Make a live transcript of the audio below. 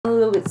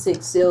little bit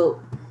sick still,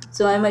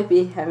 so I might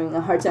be having a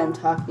hard time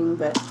talking,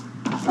 but,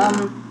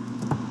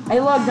 I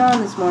logged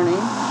on this morning,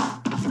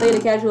 played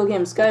a casual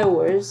game, Sky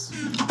Wars,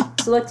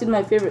 selected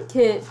my favorite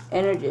kit,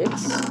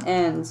 Energix,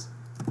 and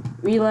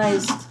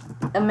realized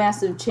a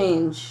massive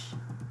change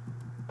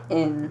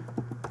in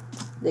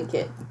the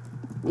kit,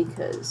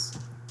 because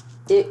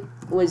it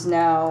was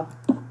now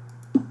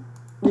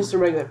just a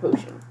regular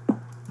potion,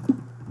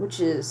 which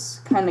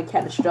is kind of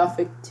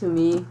catastrophic to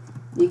me,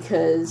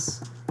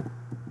 because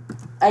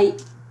I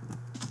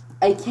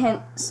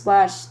can't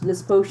splash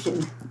this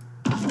potion,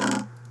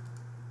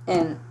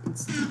 and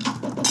it's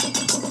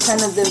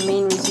kind of the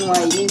main reason why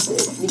I used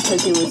it,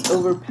 because it was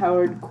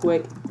overpowered,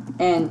 quick,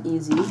 and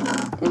easy,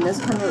 and that's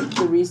kind of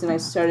the reason I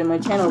started my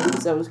channel,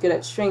 because I was good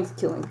at strength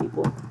killing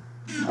people.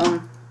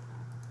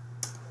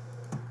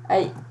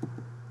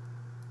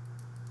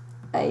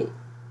 I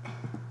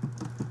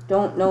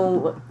don't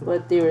know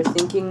what they were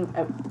thinking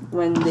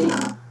when they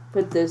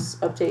put this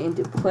update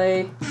into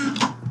play.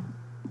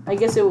 I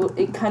guess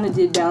it kind of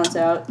did balance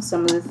out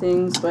some of the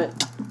things, but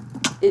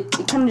it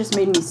kind of just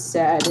made me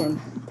sad and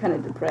kind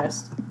of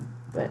depressed.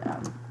 But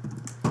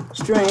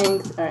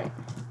strength, all right.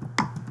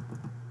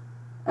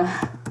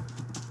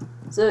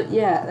 So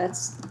yeah,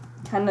 that's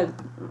kind of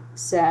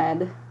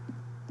sad.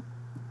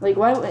 Like,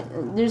 why?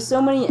 There's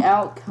so many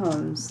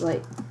outcomes.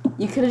 Like,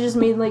 you could have just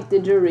made like the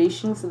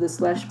duration for the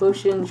slash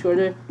potion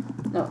shorter.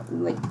 No,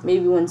 like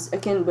maybe 1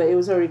 second, but it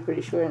was already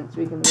pretty short and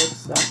 3 can work.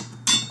 So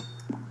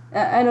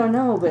I don't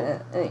know,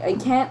 but I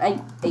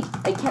can't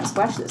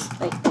splash this.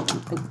 Like,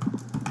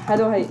 how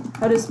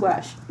to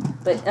splash?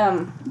 But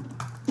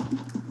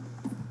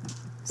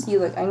see,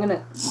 like, I'm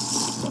gonna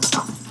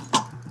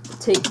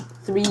take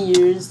 3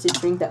 years to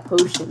drink that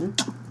potion,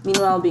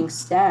 meanwhile being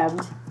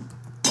stabbed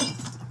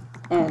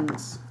and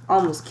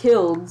almost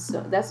killed.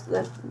 So that's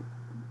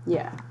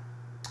yeah,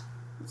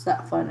 it's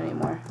not fun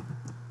anymore.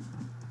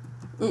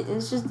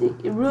 It's just,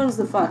 it ruins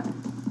the fun.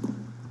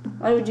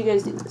 Why would you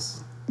guys do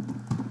this?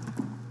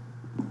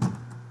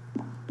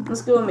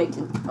 Let's go and make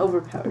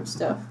overpowered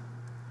stuff.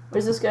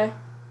 Where's this guy?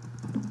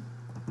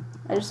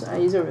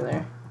 He's over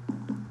there.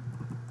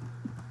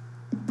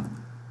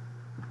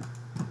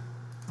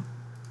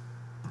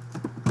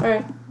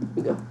 Alright, here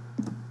we go.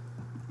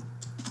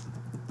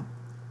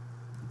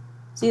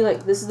 See,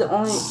 like, this is the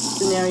only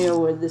scenario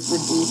where this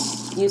would be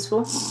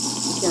useful.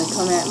 He's gonna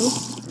come at me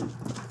and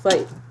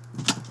fight.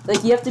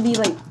 Like, you have to be,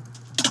 like,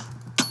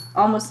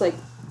 almost, like,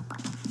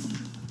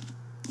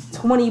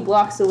 20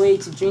 blocks away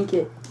to drink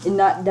it and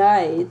not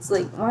die. It's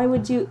like, why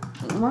would you,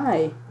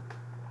 why?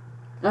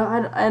 No,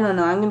 I don't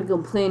know. I'm gonna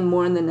complain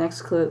more in the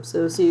next clip,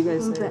 so see you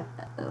guys later.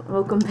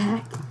 Welcome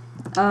back.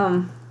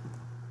 We're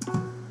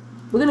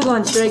gonna go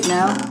on strike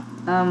now.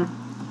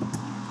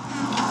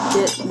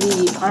 Get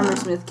the armor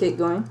smith kit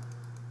going,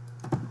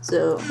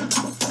 so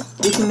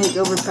we can make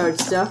overpowered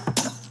stuff.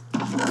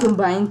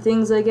 Combine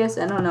things, I guess.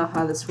 I don't know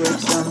how this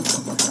works.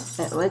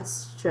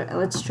 Let's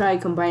try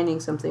combining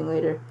something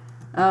later.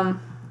 I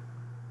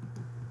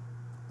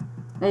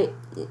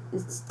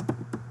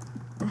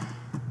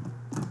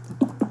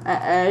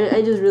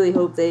just really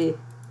hope they,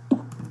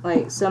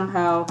 like,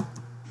 somehow,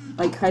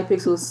 like,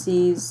 Hypixel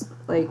sees,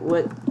 like,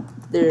 what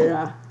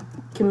their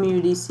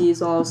community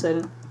sees all of a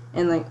sudden,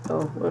 and, like,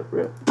 oh, what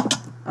rip,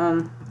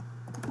 and,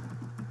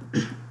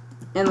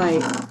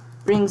 like,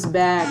 brings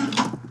back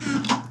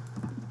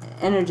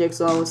Energix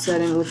all of a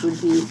sudden, which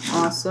would be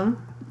awesome,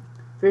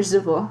 first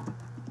of all.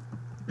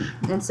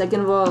 And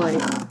second of all,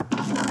 like,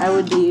 I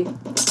would be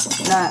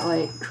not,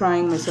 like,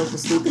 crying myself to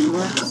sleep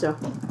anymore, so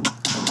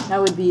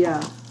that would be,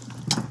 oh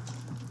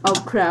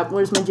crap,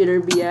 where's my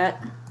jitter be at?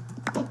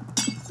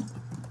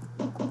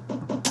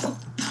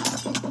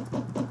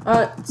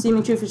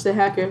 Seeming Truthfish the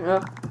hacker,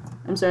 oh,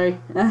 I'm sorry.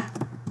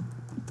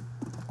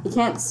 You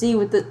can't see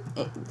with the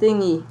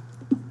thingy.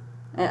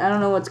 I don't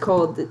know what's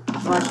called, the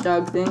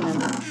watchdog thing.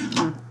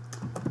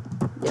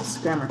 Yes,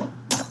 grammar.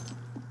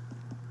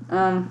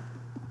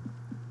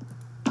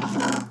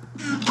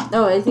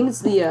 No, I think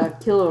it's the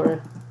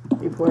Killora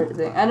report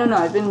thing. I don't know,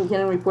 I've been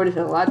getting reported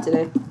a lot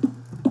today.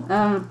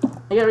 I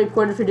got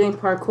reported for doing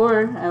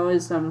parkour. I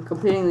was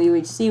completing the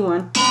UHC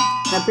one.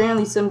 And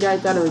apparently some guy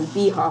thought it was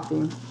bee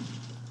hopping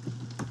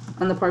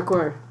on the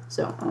parkour.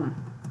 So,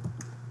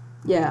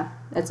 yeah,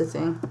 that's a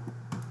thing.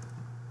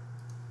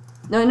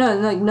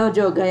 No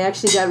joke. I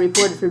actually got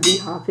reported for bee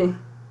hopping.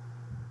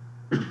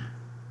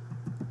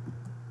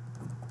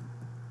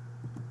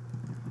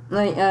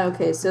 Like,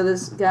 okay, so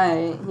this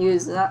guy, he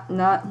was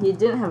he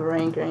didn't have a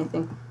rank or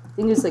anything. I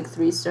think he was like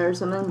 3-star or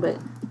something, but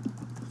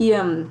he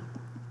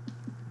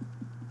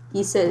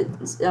said,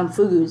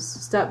 Fugus,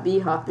 stop bee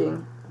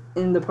hopping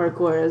in the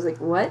parkour. I was like,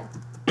 what?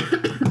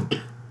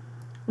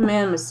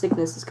 Man, my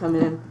sickness is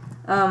coming in.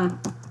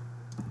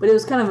 But it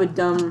was kind of a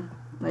dumb,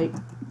 like,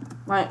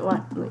 why,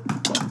 like,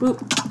 boop.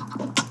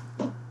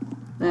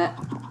 That,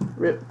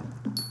 rip.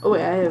 Oh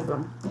wait, I have,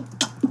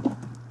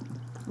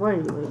 why are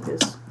you like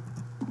this?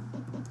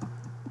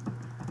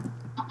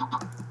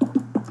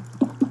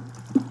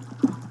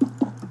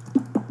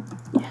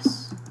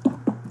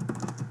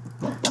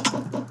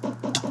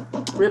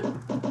 Rip.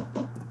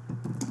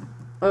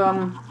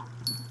 Oh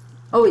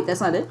wait,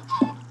 that's not it.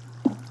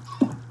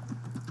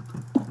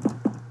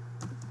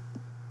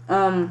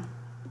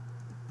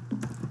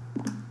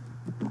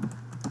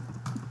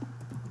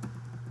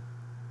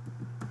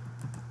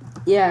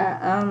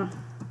 Yeah,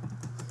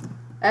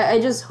 I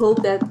just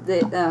hope that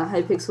the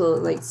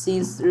Hypixel like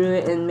sees through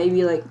it and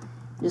maybe like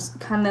just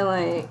kind of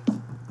like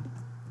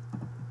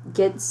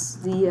gets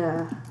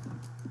the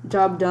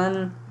job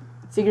done,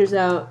 figure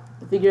out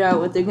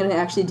what they're gonna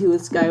actually do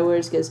with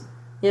Skywars, because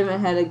we haven't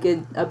had a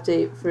good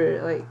update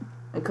for like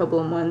a couple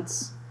of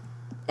months,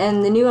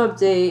 and the new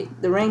update,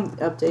 the rank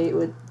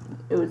update,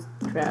 it was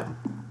crap.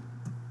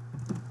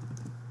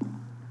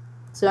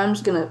 So I'm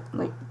just gonna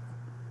like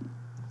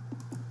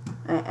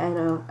I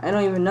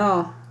don't even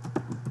know.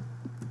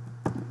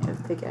 I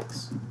have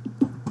pickaxe.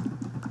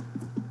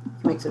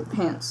 Can make some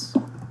pants.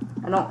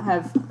 I don't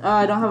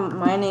have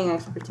mining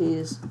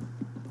expertise.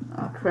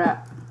 Oh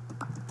crap.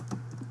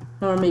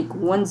 Nor make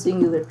one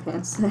singular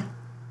pants then.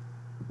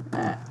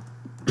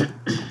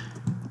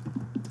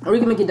 Or we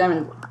can make a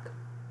diamond block.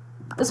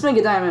 Let's make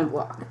a diamond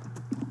block.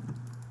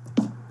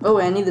 Oh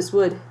wait, I need this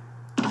wood.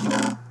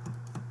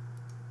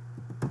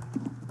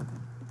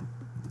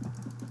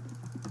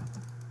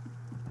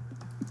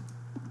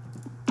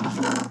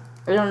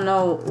 I don't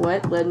know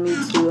what led me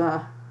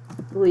to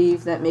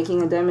believe that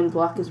making a diamond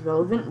block is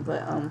relevant,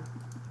 but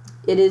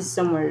it is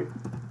somewhere.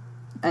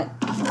 I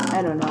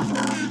don't know.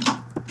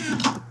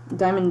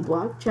 Diamond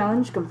block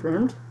challenge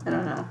confirmed? I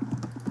don't know.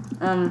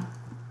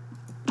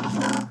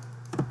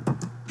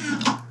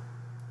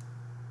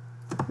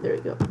 There we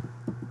go.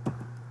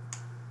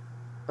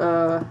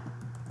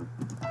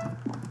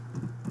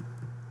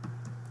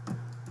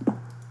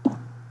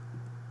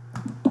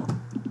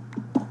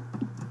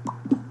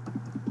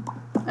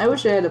 I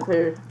wish I had a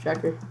player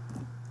tracker.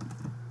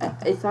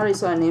 I thought I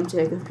saw a name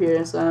tag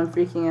appear, so I'm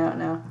freaking out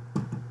now.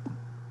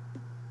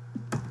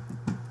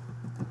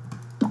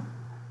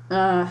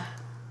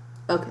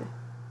 Okay.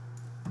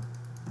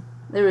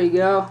 There we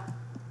go.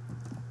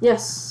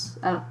 Yes.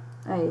 I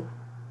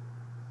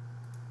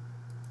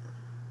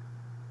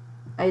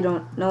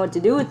don't know what to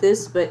do with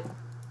this, but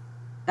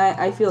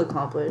I feel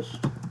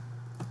accomplished.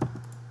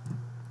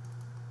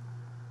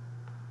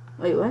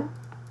 Wait, what?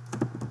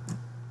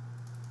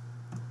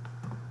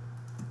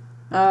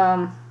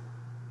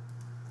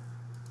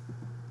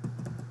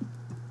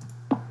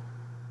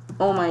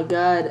 Oh my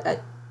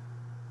god.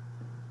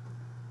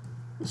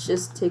 Let's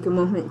just take a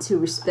moment to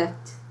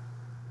respect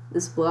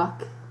this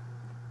block.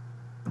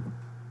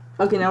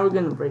 Okay, now we're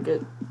gonna break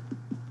it.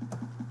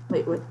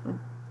 Wait, what?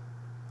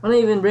 What am I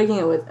even breaking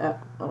it with?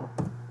 Oh.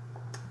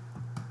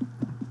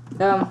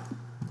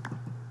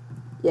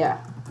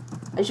 Yeah.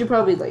 I should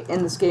probably like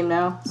end this game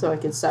now so I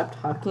can stop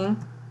talking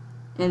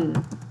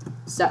and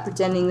stop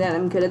pretending that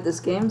I'm good at this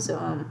game.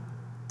 So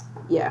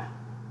yeah.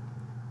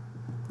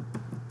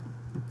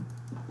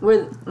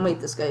 Where might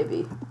this guy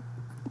be?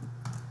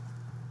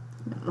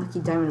 Lucky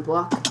diamond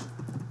block.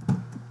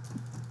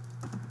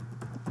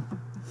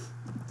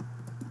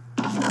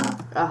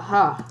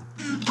 Aha.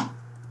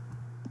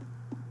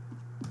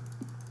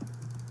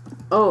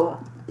 Oh,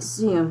 I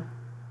see him.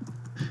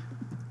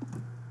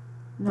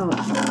 No,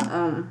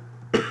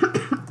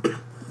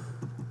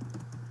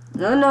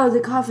 no,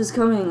 the cough is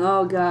coming.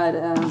 Oh god,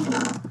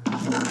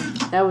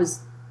 that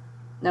was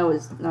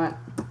not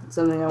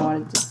something I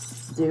wanted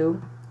to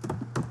do.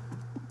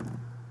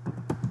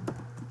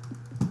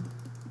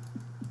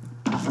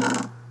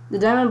 The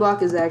diamond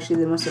block is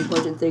actually the most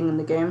important thing in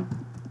the game.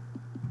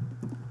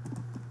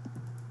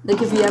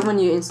 Like, if you have one,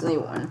 you instantly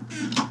won.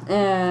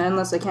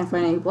 Unless I can't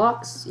find any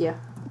blocks, yeah.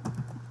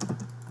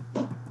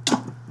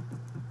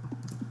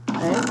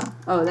 Alright.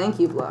 Oh, thank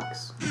you,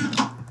 blocks.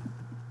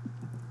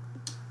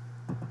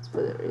 Let's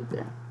put it right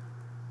there.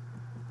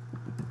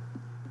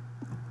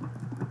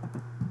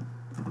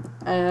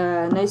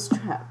 Nice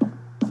trap.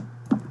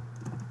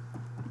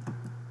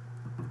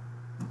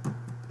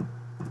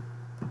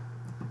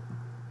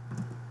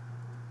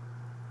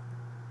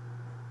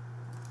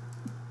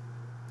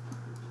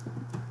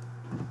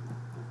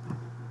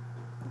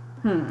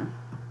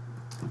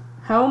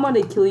 How am I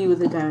to kill you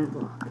with a diamond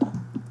block?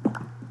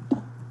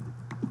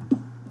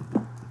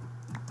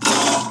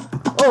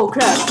 Oh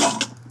crap!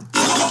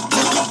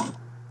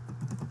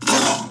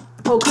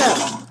 Oh crap!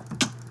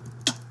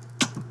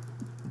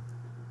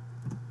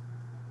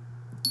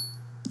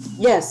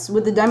 Yes,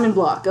 with the diamond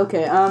block.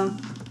 Okay,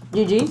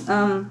 GG.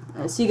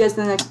 See you guys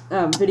in the next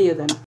video then.